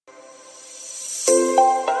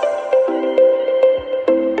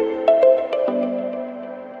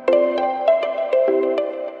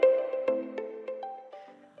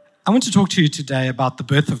I want to talk to you today about the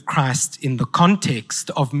birth of Christ in the context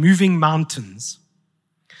of moving mountains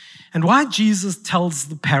and why Jesus tells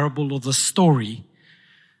the parable or the story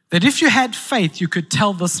that if you had faith, you could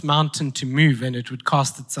tell this mountain to move and it would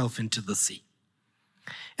cast itself into the sea.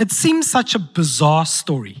 It seems such a bizarre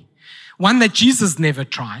story, one that Jesus never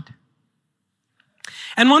tried,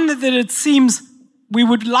 and one that it seems we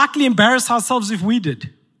would likely embarrass ourselves if we did.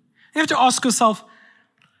 You have to ask yourself,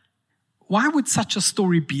 why would such a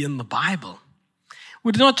story be in the Bible?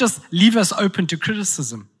 Would it not just leave us open to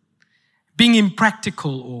criticism, being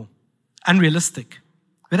impractical or unrealistic?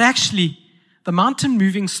 But actually, the mountain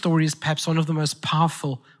moving story is perhaps one of the most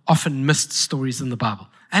powerful, often missed stories in the Bible.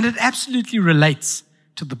 And it absolutely relates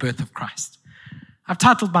to the birth of Christ. I've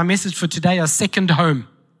titled my message for today, A Second Home.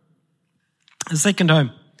 A Second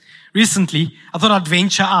Home. Recently, I thought I'd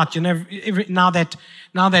venture out.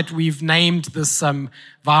 Now that we've named this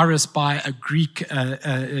virus by a Greek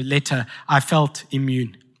letter, I felt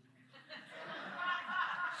immune.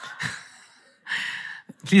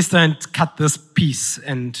 Please don't cut this piece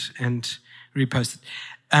and repost it.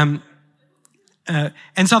 And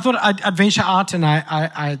so I thought I'd venture out, and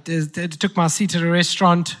I took my seat at a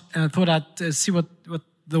restaurant. And I thought I'd see what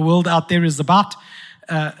the world out there is about.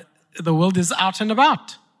 The world is out and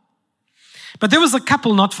about. But there was a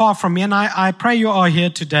couple not far from me, and I pray you are here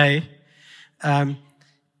today.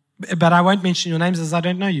 But I won't mention your names as I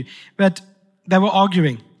don't know you. But they were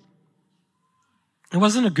arguing. It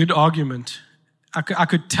wasn't a good argument. I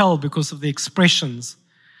could tell because of the expressions.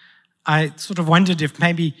 I sort of wondered if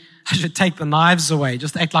maybe I should take the knives away,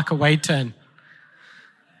 just act like a waiter and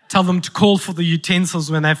tell them to call for the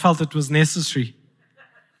utensils when they felt it was necessary.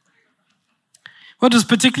 What was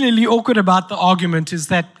particularly awkward about the argument is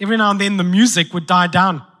that every now and then the music would die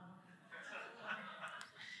down.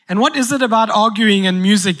 And what is it about arguing and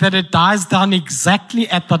music that it dies down exactly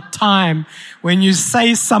at the time when you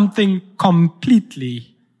say something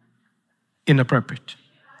completely inappropriate?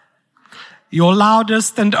 Your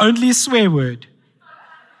loudest and only swear word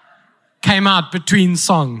came out between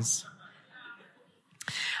songs.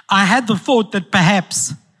 I had the thought that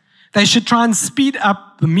perhaps they should try and speed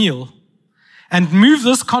up the meal and move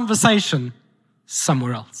this conversation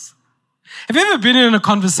somewhere else. Have you ever been in a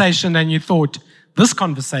conversation and you thought, this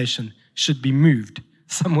conversation should be moved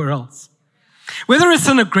somewhere else? Whether it's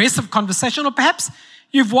an aggressive conversation or perhaps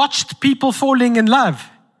you've watched people falling in love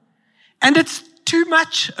and it's too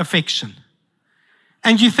much affection.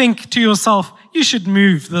 And you think to yourself, you should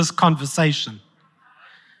move this conversation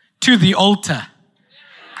to the altar.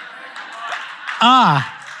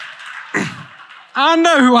 I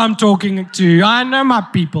know who I'm talking to. I know my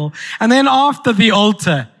people. And then after the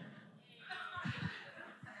altar,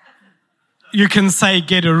 you can say,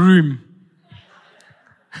 get a room.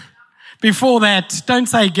 Before that, don't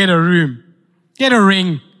say, get a room. Get a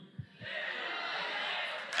ring.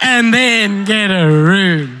 And then get a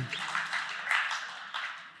room.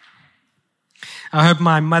 I hope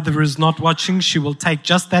my mother is not watching. She will take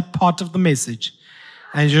just that part of the message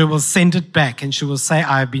and she will send it back and she will say,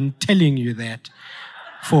 I've been telling you that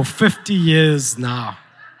for 50 years now.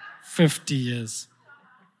 50 years.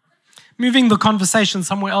 Moving the conversation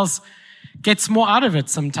somewhere else gets more out of it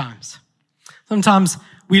sometimes. Sometimes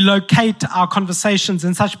we locate our conversations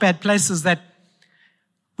in such bad places that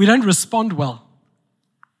we don't respond well.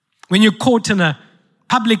 When you're caught in a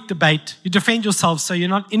public debate, you defend yourself so you're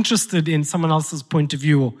not interested in someone else's point of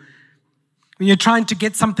view. Or when you're trying to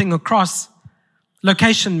get something across,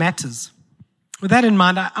 location matters. With that in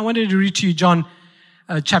mind, I wanted to read to you John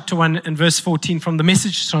chapter 1 and verse 14 from the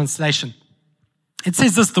Message translation. It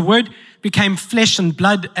says this, the Word became flesh and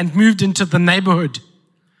blood and moved into the neighborhood.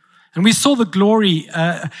 And we saw the glory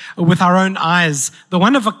with our own eyes, the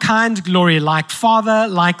one-of-a-kind glory, like Father,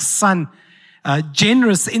 like Son,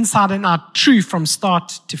 generous inside and out, true from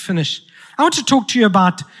start to finish. I want to talk to you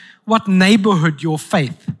about what neighborhood your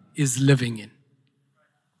faith is living in.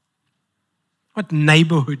 What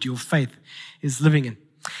neighborhood your faith is living in.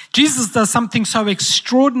 Jesus does something so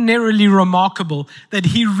extraordinarily remarkable that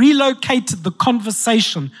he relocated the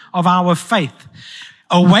conversation of our faith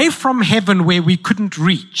away from heaven where we couldn't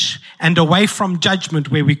reach and away from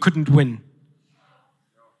judgment where we couldn't win.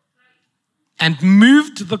 And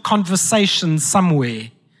moved the conversation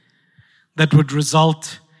somewhere that would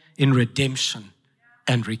result in redemption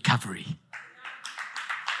and recovery.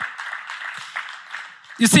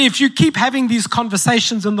 You see, if you keep having these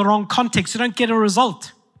conversations in the wrong context, you don't get a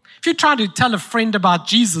result. If you're trying to tell a friend about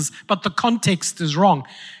Jesus, but the context is wrong,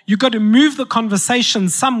 you've got to move the conversation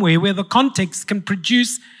somewhere where the context can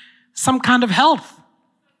produce some kind of health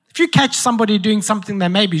If you catch somebody doing something they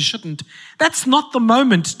maybe shouldn't, that's not the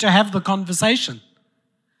moment to have the conversation.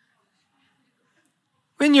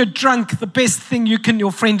 When you're drunk, the best thing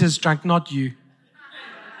your friend is drunk, not you.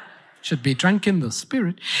 Should be drunk in the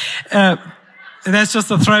spirit. That's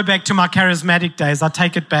just a throwback to my charismatic days. I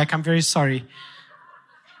take it back. I'm very sorry.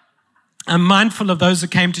 I'm mindful of those who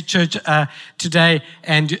came to church today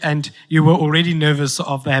and you were already nervous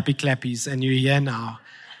of the happy clappies and you're here now.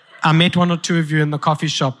 I met one or two of you in the coffee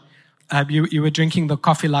shop. You were drinking the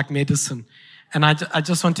coffee like medicine. And I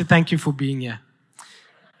just want to thank you for being here.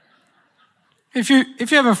 If you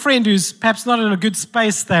have a friend who's perhaps not in a good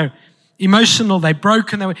space, they're emotional, they're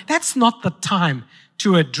broken, that's not the time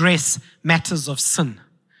to address matters of sin.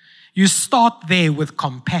 You start there with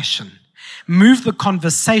compassion. Move the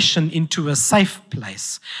conversation into a safe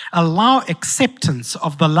place. Allow acceptance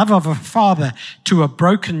of the love of a father to a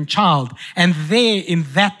broken child. And there, in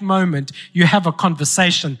that moment, you have a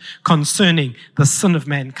conversation concerning the sin of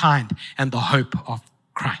mankind and the hope of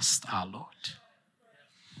Christ our Lord.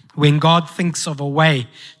 When God thinks of a way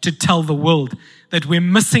to tell the world that we're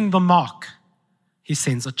missing the mark, He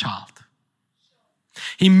sends a child.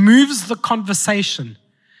 He moves the conversation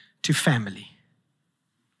to family.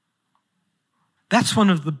 That's one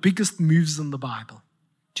of the biggest moves in the Bible.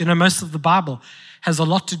 Do you know most of the Bible has a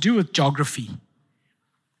lot to do with geography?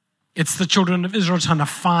 It's the children of Israel trying to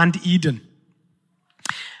find Eden.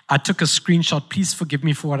 I took a screenshot. Please forgive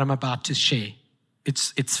me for what I'm about to share.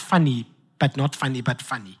 It's funny, but not funny, but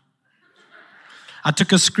funny. I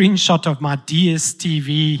took a screenshot of my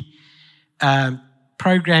DSTV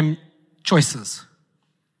program choices.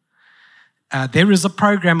 There is a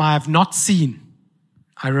program I have not seen.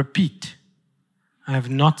 I repeat, I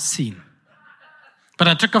have not seen. But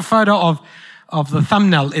I took a photo of the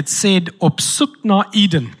thumbnail. It said, Opsukna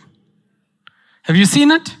Eden. Have you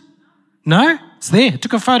seen it? No? It's there. I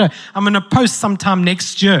took a photo. I'm going to post sometime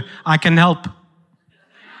next year. I can help.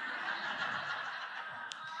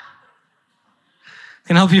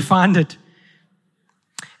 Can help you find it.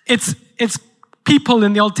 It's people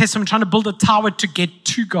in the Old Testament trying to build a tower to get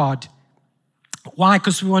to God. Why?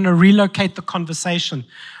 Because we want to relocate the conversation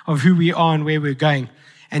of who we are and where we're going.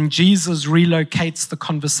 And Jesus relocates the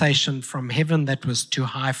conversation from heaven that was too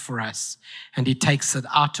high for us. And He takes it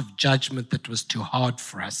out of judgment that was too hard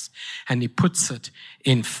for us. And He puts it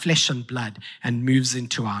in flesh and blood and moves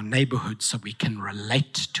into our neighborhood so we can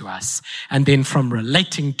relate to us. And then from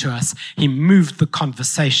relating to us, He moved the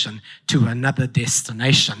conversation to another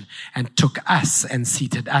destination and took us and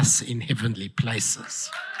seated us in heavenly places.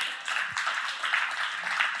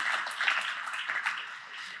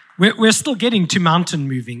 We're still getting to mountain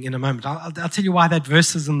moving in a moment. I'll tell you why that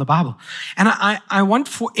verse is in the Bible. And I want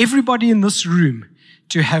for everybody in this room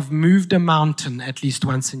to have moved a mountain at least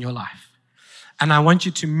once in your life. And I want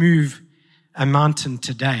you to move a mountain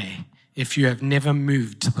today if you have never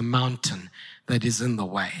moved the mountain that is in the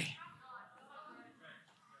way.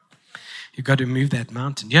 You've got to move that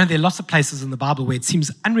mountain. You know, there are lots of places in the Bible where it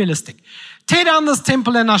seems unrealistic. Tear down this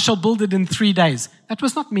temple and I shall build it in 3 days. That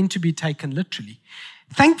was not meant to be taken literally.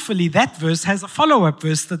 Thankfully, that verse has a follow-up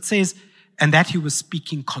verse that says, and that He was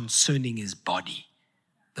speaking concerning His body,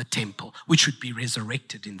 the temple, which would be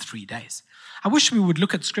resurrected in 3 days. I wish we would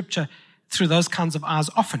look at Scripture through those kinds of eyes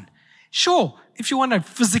often. Sure, if you want to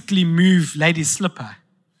physically move Lady's slipper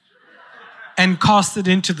and cast it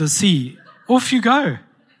into the sea, off you go.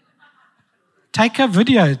 Take a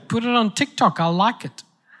video, put it on TikTok, I'll like it.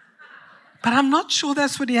 But I'm not sure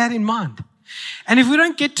that's what He had in mind. And if we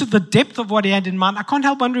don't get to the depth of what He had in mind, I can't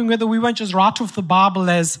help wondering whether we won't just write off the Bible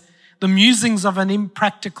as the musings of an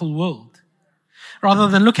impractical world, rather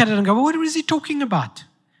than look at it and go, well, what is He talking about?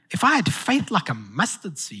 If I had faith like a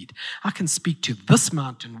mustard seed, I can speak to this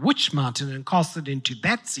mountain, which mountain, and cast it into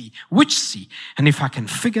that sea, which sea. And if I can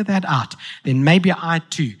figure that out, then maybe I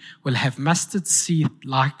too will have mustard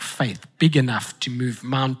seed-like faith, big enough to move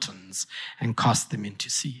mountains and cast them into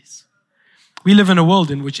seas. We live in a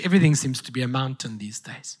world in which everything seems to be a mountain these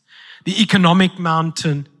days. The economic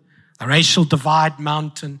mountain, the racial divide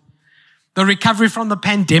mountain, the recovery from the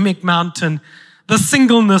pandemic mountain, the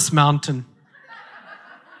singleness mountain.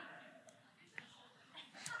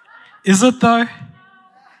 Is it though?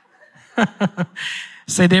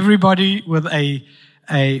 Said everybody with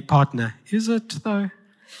a partner. Is it though?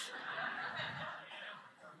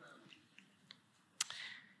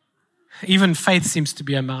 Even faith seems to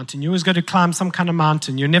be a mountain. You always got to climb some kind of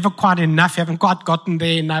mountain. You're never quite enough. You haven't quite gotten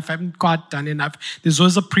there enough. Haven't quite done enough. There's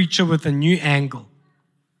always a preacher with a new angle.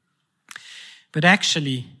 But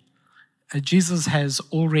actually, Jesus has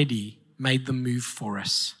already made the move for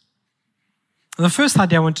us. The first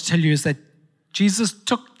idea I want to tell you is that Jesus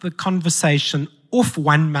took the conversation off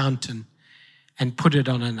one mountain and put it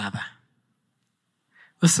on another.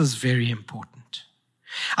 This is very important.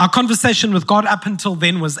 Our conversation with God up until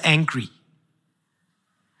then was angry.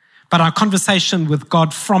 But our conversation with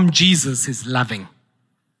God from Jesus is loving.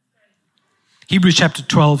 Hebrews chapter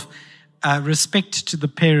 12, respect to the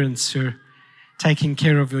parents who are taking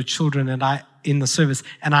care of your children and in the service.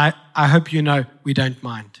 And I hope you know we don't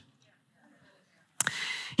mind.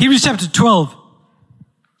 Hebrews chapter 12,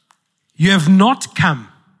 you have not come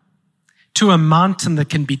to a mountain that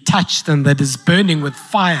can be touched and that is burning with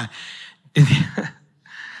fire.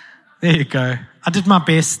 There you go. I did my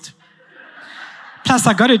best. Plus,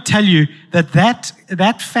 I got to tell you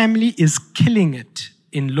that family is killing it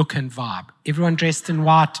in look and vibe. Everyone dressed in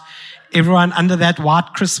white, everyone under that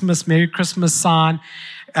white Christmas, Merry Christmas sign,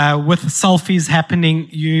 with selfies happening.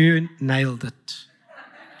 You nailed it.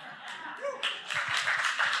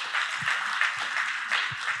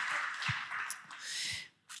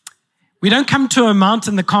 We don't come to a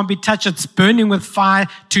mountain that can't be touched. It's burning with fire,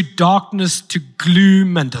 to darkness, to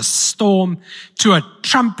gloom and a storm, to a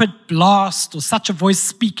trumpet blast or such a voice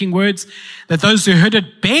speaking words that those who heard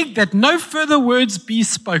it begged that no further words be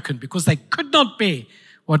spoken because they could not bear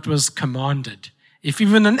what was commanded. If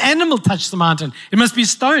even an animal touched the mountain, it must be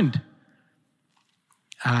stoned.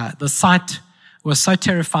 The sight was so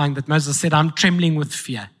terrifying that Moses said, I'm trembling with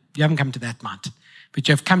fear. You haven't come to that mountain, but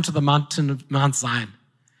you have come to the mountain of Mount Zion,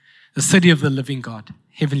 the city of the living God,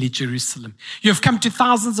 heavenly Jerusalem. You have come to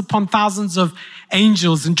thousands upon thousands of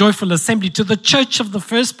angels in joyful assembly, to the church of the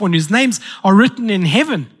firstborn, whose names are written in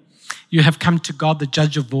heaven. You have come to God, the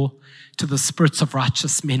judge of all, to the spirits of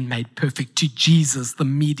righteous men made perfect, to Jesus, the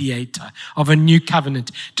mediator of a new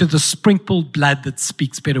covenant, to the sprinkled blood that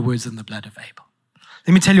speaks better words than the blood of Abel.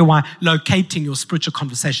 Let me tell you why locating your spiritual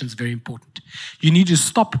conversation is very important. You need to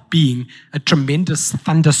stop being a tremendous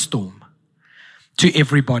thunderstorm to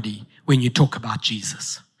everybody when you talk about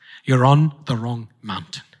Jesus. You're on the wrong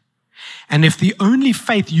mountain. And if the only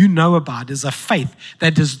faith you know about is a faith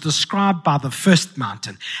that is described by the first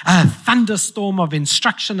mountain, a thunderstorm of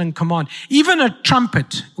instruction and command, even a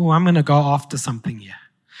trumpet, I'm going to go after something here.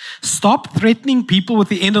 Stop threatening people with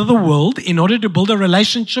the end of the world in order to build a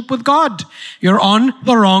relationship with God. You're on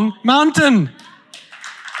the wrong mountain.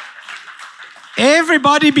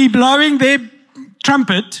 Everybody be blowing their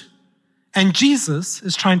trumpet, and Jesus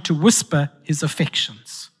is trying to whisper his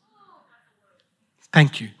affections.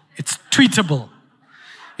 Thank you. It's tweetable.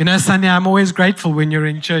 You know, Sunday, I'm always grateful when you're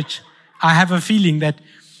in church. I have a feeling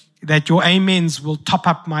that your amens will top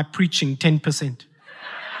up my preaching 10%.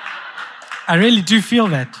 I really do feel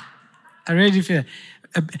that. I really do feel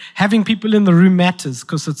that. Having people in the room matters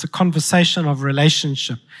because it's a conversation of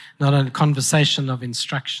relationship, not a conversation of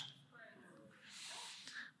instruction.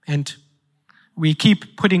 And we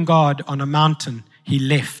keep putting God on a mountain he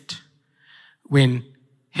left when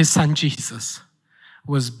his son Jesus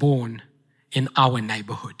was born in our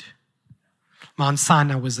neighborhood. Mount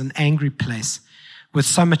Sinai was an angry place with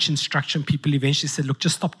so much instruction. People eventually said, look,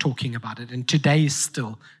 just stop talking about it. And today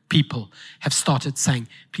still, people have started saying,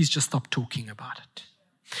 please just stop talking about it.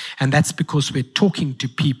 And that's because we're talking to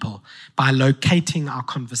people by locating our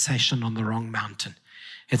conversation on the wrong mountain.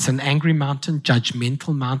 It's an angry mountain,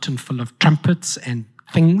 judgmental mountain full of trumpets and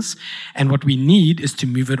things. And what we need is to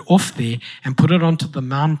move it off there and put it onto the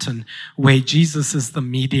mountain where Jesus is the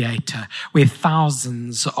mediator, where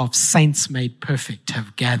thousands of saints made perfect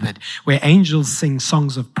have gathered, where angels sing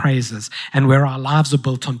songs of praises, and where our lives are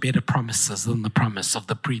built on better promises than the promise of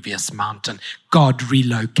the previous mountain. God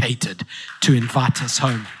relocated to invite us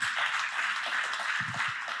home.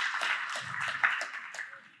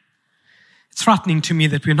 It's frightening to me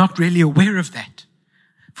that we're not really aware of that.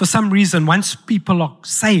 For some reason, once people are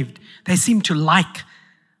saved, they seem to like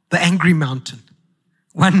the angry mountain,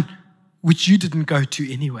 one which you didn't go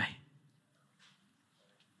to anyway.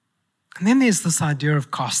 And then there's this idea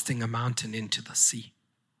of casting a mountain into the sea.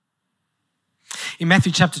 In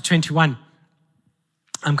Matthew chapter 21,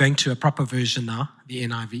 I'm going to a proper version now, the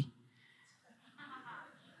NIV.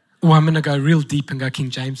 I'm going to go real deep and go King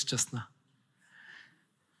James just now.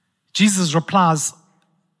 Jesus replies,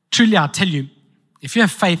 truly I tell you, if you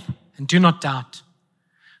have faith and do not doubt,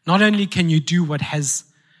 not only can you do what has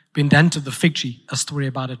been done to the fig tree, a story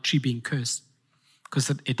about a tree being cursed because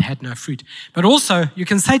it had no fruit, but also you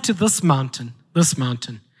can say to this mountain,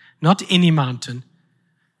 not any mountain,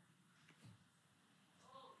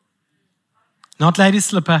 not Lady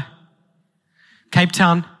Slipper, Cape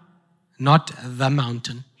Town, not the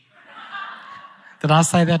mountain. Did I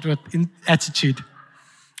say that with attitude?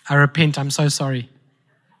 I repent, I'm so sorry.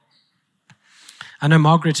 I know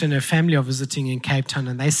Margaret and her family are visiting in Cape Town,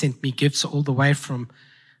 and they sent me gifts all the way from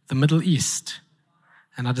the Middle East.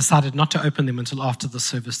 And I decided not to open them until after the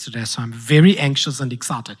service today, so I'm very anxious and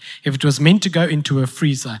excited. If it was meant to go into a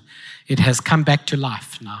freezer, it has come back to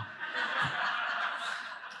life now.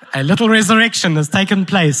 A little resurrection has taken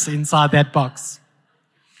place inside that box.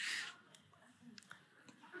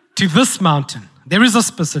 To this mountain, there is a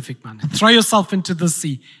specific mountain. Throw yourself into the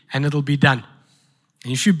sea and it'll be done.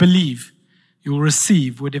 And if you believe, you'll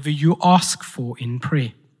receive whatever you ask for in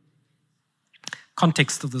prayer.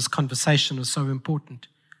 Context of this conversation is so important.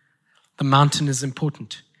 The mountain is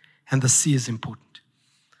important and the sea is important.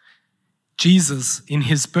 Jesus, in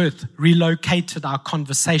his birth, relocated our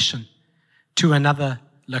conversation to another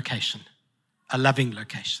location, a loving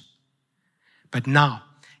location. But now,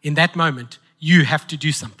 in that moment, you have to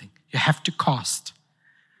do something. You have to cast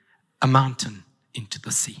a mountain into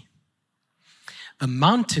the sea. The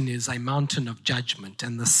mountain is a mountain of judgment,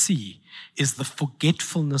 and the sea is the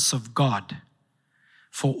forgetfulness of God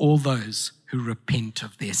for all those who repent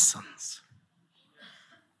of their sins.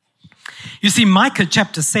 You see, Micah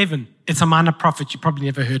chapter 7, it's a minor prophet. You probably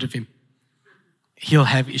never heard of him. He'll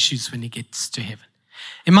have issues when he gets to heaven.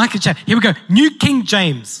 In Micah chapter, here we go. New King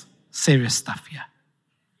James, serious stuff here.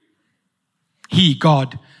 He,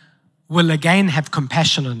 God, will again have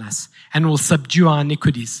compassion on us and will subdue our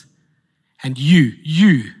iniquities. And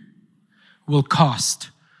you will cast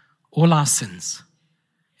all our sins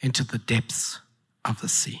into the depths of the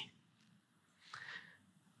sea.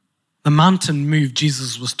 The mountain move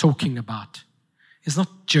Jesus was talking about is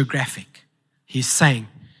not geographic. He's saying,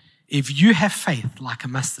 if you have faith like a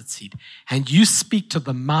mustard seed and you speak to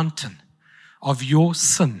the mountain of your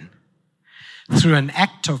sin through an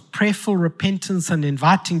act of prayerful repentance and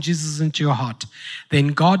inviting Jesus into your heart, then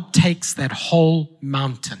God takes that whole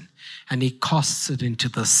mountain and he casts it into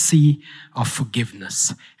the sea of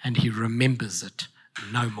forgiveness and he remembers it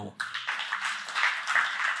no more.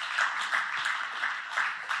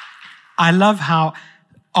 I love how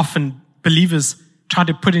often believers try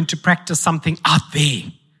to put into practice something out there.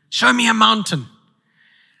 Show me a mountain.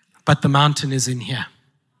 But the mountain is in here.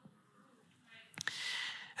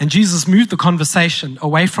 And Jesus moved the conversation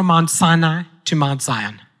away from Mount Sinai to Mount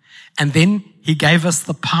Zion. And then he gave us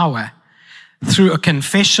the power through a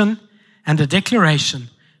confession and a declaration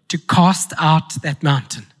to cast out that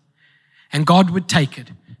mountain. And God would take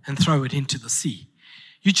it and throw it into the sea.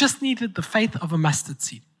 You just needed the faith of a mustard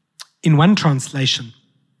seed. In one translation,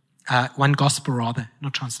 one gospel rather,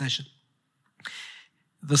 not translation,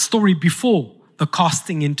 the story before the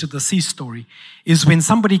casting into the sea story is when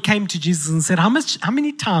somebody came to Jesus and said, how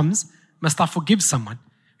many times must I forgive someone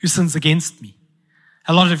who sins against me?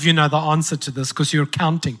 A lot of you know the answer to this because you're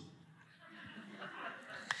counting.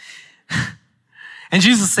 And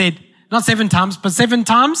Jesus said, not 7 times, but 7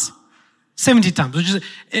 times, 70 times, which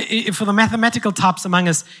is, for the mathematical types among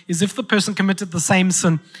us, is if the person committed the same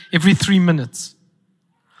sin every 3 minutes.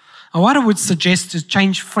 And what I would suggest is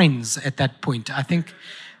change friends at that point. I think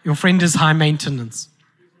your friend is high maintenance.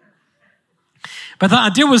 But the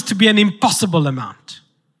idea was to be an impossible amount.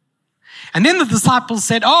 And then the disciples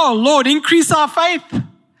said, oh, Lord, increase our faith.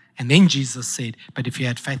 And then Jesus said, but if you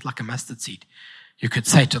had faith like a mustard seed, you could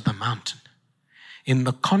say to the mountain. In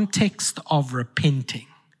the context of repenting,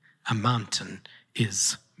 a mountain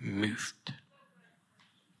is moved.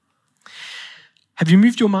 Have you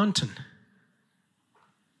moved your mountain?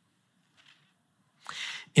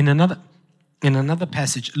 In another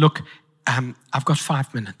passage, look, I've got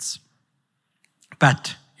 5 minutes,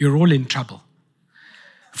 but you're all in trouble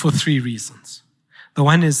for 3 reasons. The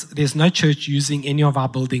one is there's no church using any of our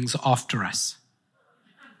buildings after us.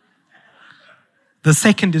 The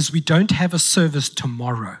second is we don't have a service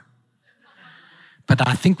tomorrow, but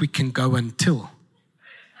I think we can go until.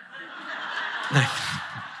 No.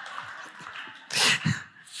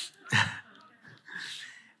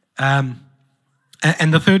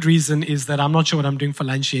 And the third reason is that I'm not sure what I'm doing for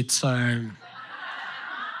lunch yet, so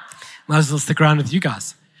might as well stick around with you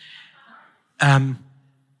guys. In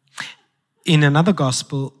another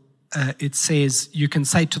gospel, it says you can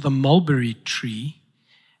say to the mulberry tree,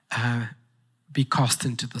 be cast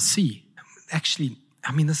into the sea. Actually,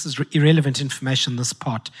 this is irrelevant information, this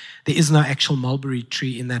part. There is no actual mulberry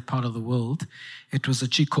tree in that part of the world. It was a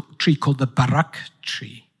tree called the barak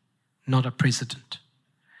tree, not a president.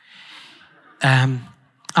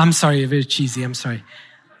 I'm sorry, very cheesy, I'm sorry.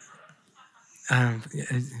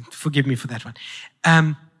 Forgive me for that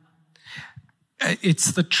one.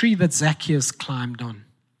 It's the tree that Zacchaeus climbed on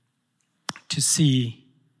to see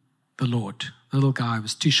the Lord. The little guy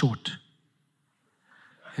was too short.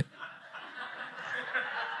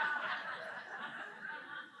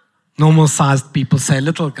 Normal-sized people say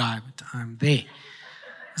little guy, but I'm there.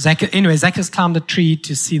 Zacchaeus climbed a tree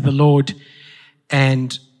to see the Lord,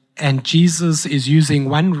 and Jesus is using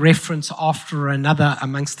one reference after another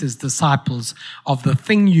amongst his disciples of the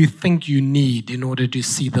thing you think you need in order to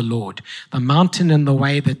see the Lord. The mountain in the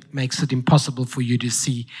way that makes it impossible for you to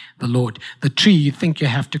see the Lord. The tree you think you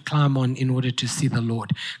have to climb on in order to see the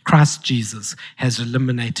Lord. Christ Jesus has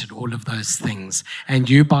eliminated all of those things.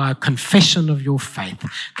 And you, by a confession of your faith,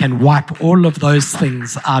 can wipe all of those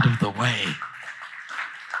things out of the way.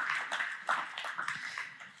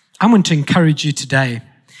 I want to encourage you today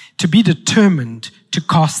to be determined to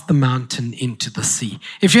cast the mountain into the sea.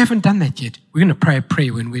 If you haven't done that yet, we're going to pray a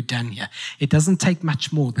prayer when we're done here. It doesn't take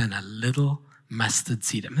much more than a little mustard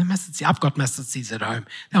seed. I've got mustard seeds at home.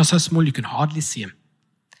 They are so small you can hardly see them.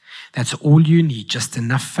 That's all you need, just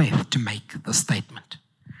enough faith to make the statement.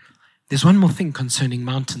 There's one more thing concerning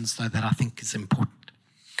mountains, though, that I think is important.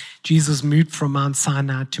 Jesus moved from Mount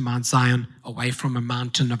Sinai to Mount Zion, away from a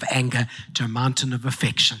mountain of anger to a mountain of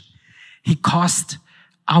affection. He cast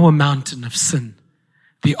our mountain of sin,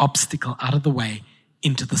 the obstacle, out of the way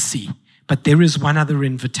into the sea. But there is one other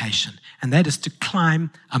invitation, and that is to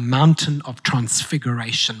climb a mountain of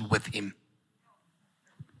transfiguration with him.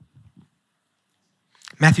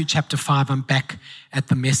 Matthew chapter 5, I'm back at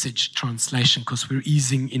the Message translation because we're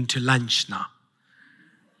easing into lunch now.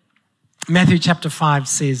 Matthew chapter 5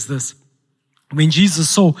 says this: when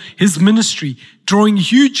Jesus saw his ministry drawing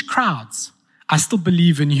huge crowds, I still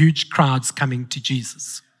believe in huge crowds coming to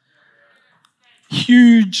Jesus.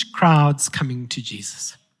 Huge crowds coming to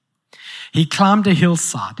Jesus. He climbed a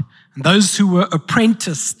hillside, and those who were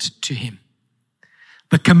apprenticed to him,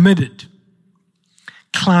 the committed,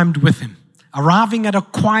 climbed with him. Arriving at a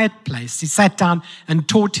quiet place, he sat down and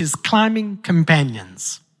taught his climbing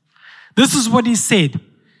companions. This is what he said: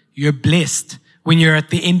 you're blessed when you're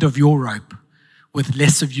at the end of your rope. With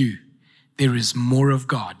less of you, there is more of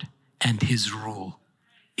God and his rule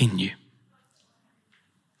in you.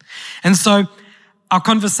 And so our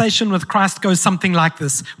conversation with Christ goes something like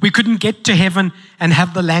this. We couldn't get to heaven and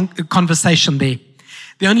have the conversation there.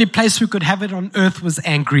 The only place we could have it on earth was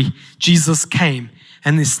angry. Jesus came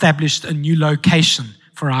and established a new location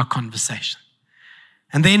for our conversation.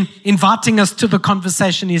 And then inviting us to the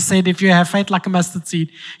conversation, he said, if you have faith like a mustard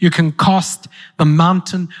seed, you can cast the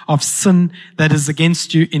mountain of sin that is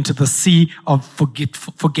against you into the sea of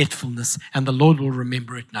forgetfulness, and the Lord will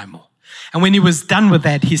remember it no more. And when he was done with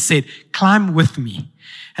that, he said, climb with me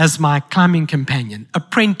as my climbing companion,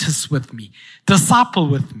 apprentice with me, disciple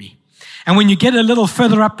with me. And when you get a little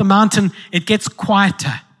further up the mountain, it gets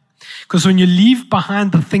quieter. Because when you leave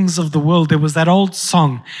behind the things of the world, there was that old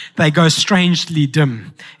song, they go strangely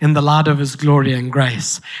dim in the light of his glory and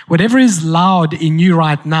grace. Whatever is loud in you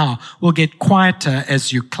right now will get quieter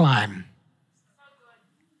as you climb.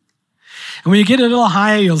 And when you get a little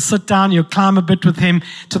higher, you'll sit down, you'll climb a bit with him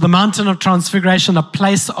to the mountain of transfiguration, a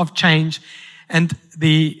place of change. And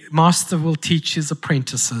the master will teach his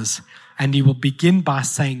apprentices, and he will begin by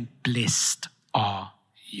saying, blessed are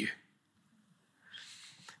you.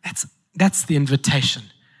 That's the invitation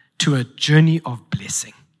to a journey of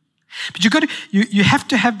blessing. But you have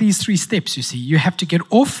to have these 3 steps, you see. You have to get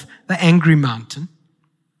off the angry mountain,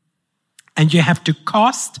 and you have to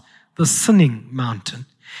cast the sinning mountain,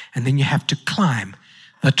 and then you have to climb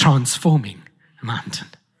the transforming mountain.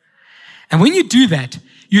 And when you do that,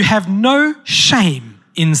 you have no shame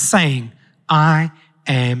in saying, I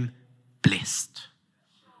am blessed.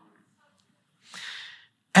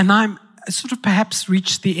 And I sort of perhaps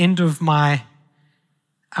reached the end of my,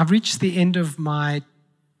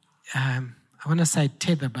 I want to say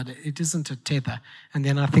tether, but it isn't a tether. And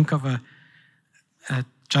then I think of a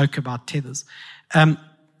joke about tethers. I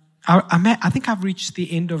think I've reached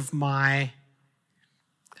the end of my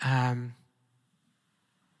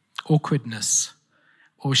awkwardness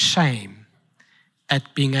or shame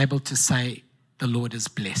at being able to say, the Lord has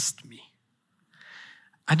blessed me.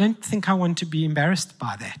 I don't think I want to be embarrassed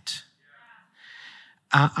by that.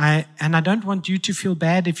 And I don't want you to feel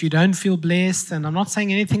bad if you don't feel blessed. And I'm not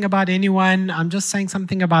saying anything about anyone. I'm just saying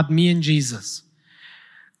something about me and Jesus.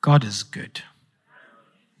 God is good.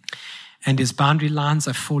 And his boundary lines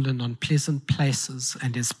have fallen on pleasant places.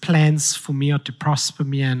 And his plans for me are to prosper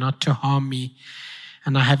me and not to harm me.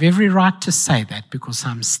 And I have every right to say that because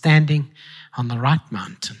I'm standing on the right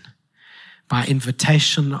mountain by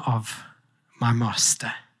invitation of my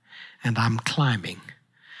master. And I'm climbing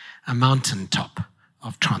a mountaintop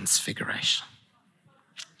of transfiguration.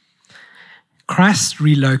 Christ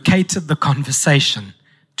relocated the conversation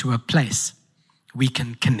to a place we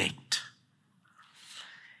can connect.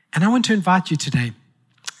 And I want to invite you today,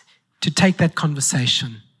 to take that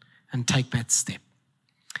conversation and take that step.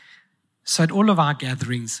 So at all of our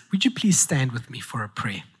gatherings, would you please stand with me for a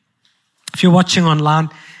prayer? If you're watching online,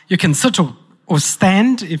 you can sit or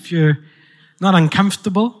stand if you're not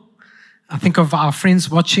uncomfortable. I think of our friends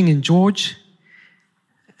watching in George,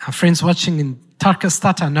 our friends watching in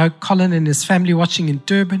Tarkastad. I know Colin and his family watching in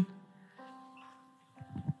Durban.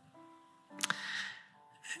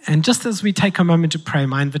 And just as we take a moment to pray,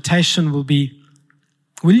 my invitation will be,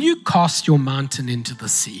 will you cast your mountain into the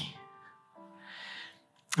sea?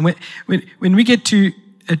 When we get to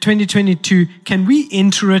 2022, can we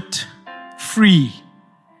enter it free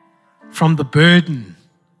from the burden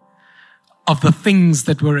of the things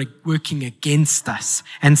that were working against us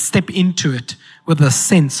and step into it with a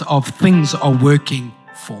sense of things are working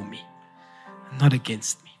for me, not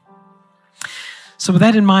against me? So with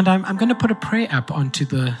that in mind, I'm going to put a prayer up onto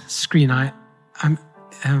the screen.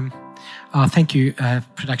 Thank you,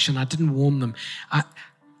 production. I didn't warn them.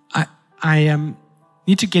 I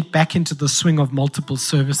need to get back into the swing of multiple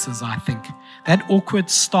services, I think. That awkward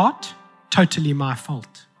start, totally my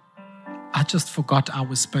fault. I just forgot I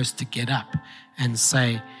was supposed to get up and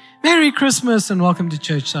say, Merry Christmas and welcome to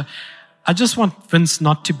church. So I just want Vince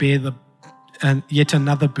not to bear yet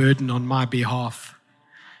another burden on my behalf.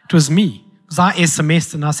 It was me. Because I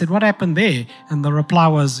SMS'd and I said, what happened there? And the reply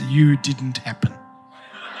was, you didn't happen.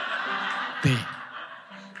 There.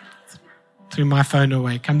 Threw my phone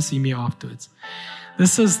away. Come see me afterwards.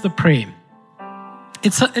 This is the prayer.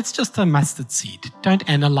 It's just a mustard seed. Don't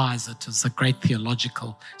analyze it as a great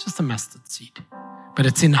theological, just a mustard seed. But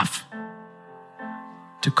it's enough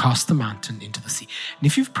to cast the mountain into the sea. And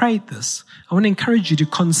if you've prayed this, I want to encourage you to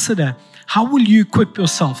consider, how will you equip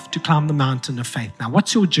yourself to climb the mountain of faith? Now,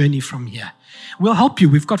 what's your journey from here? We'll help you.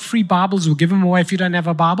 We've got free Bibles. We'll give them away if you don't have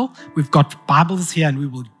a Bible. We've got Bibles here and we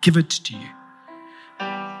will give it to you.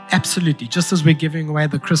 Absolutely. Just as we're giving away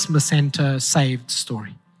the Christmas Santa saved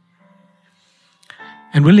story.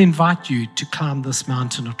 And we'll invite you to climb this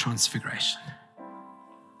mountain of transfiguration.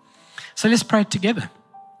 So let's pray it together.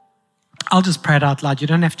 I'll just pray it out loud. You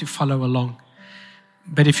don't have to follow along.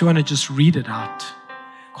 But if you want to just read it out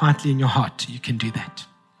quietly in your heart, you can do that.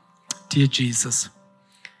 Dear Jesus,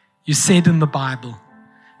 you said in the Bible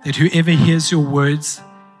that whoever hears your words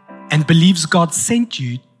and believes God sent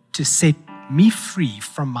you to set me free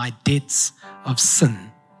from my debts of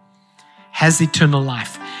sin has eternal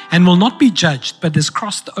life and will not be judged, but is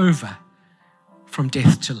crossed over from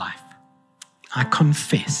death to life. I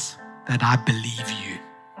confess that I believe you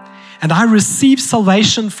and I receive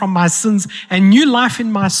salvation from my sins and new life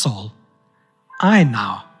in my soul. I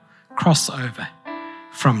now cross over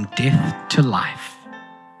from death to life.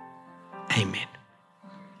 Amen.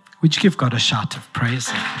 Would you give God a shout of praise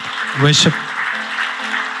and worship?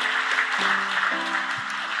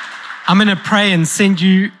 I'm going to pray and send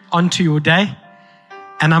you onto your day.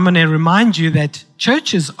 And I'm going to remind you that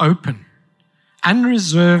church is open,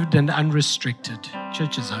 unreserved and unrestricted.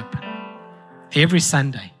 Church is open every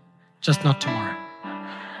Sunday, just not tomorrow.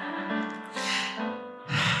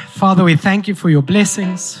 Father, we thank you for your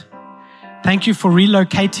blessings. Thank you for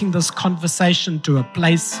relocating this conversation to a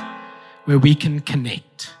place where we can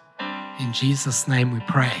connect. In Jesus' name we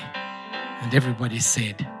pray. And everybody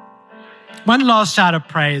said, one last shout of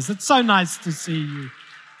praise. It's so nice to see you.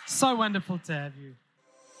 So wonderful to have you.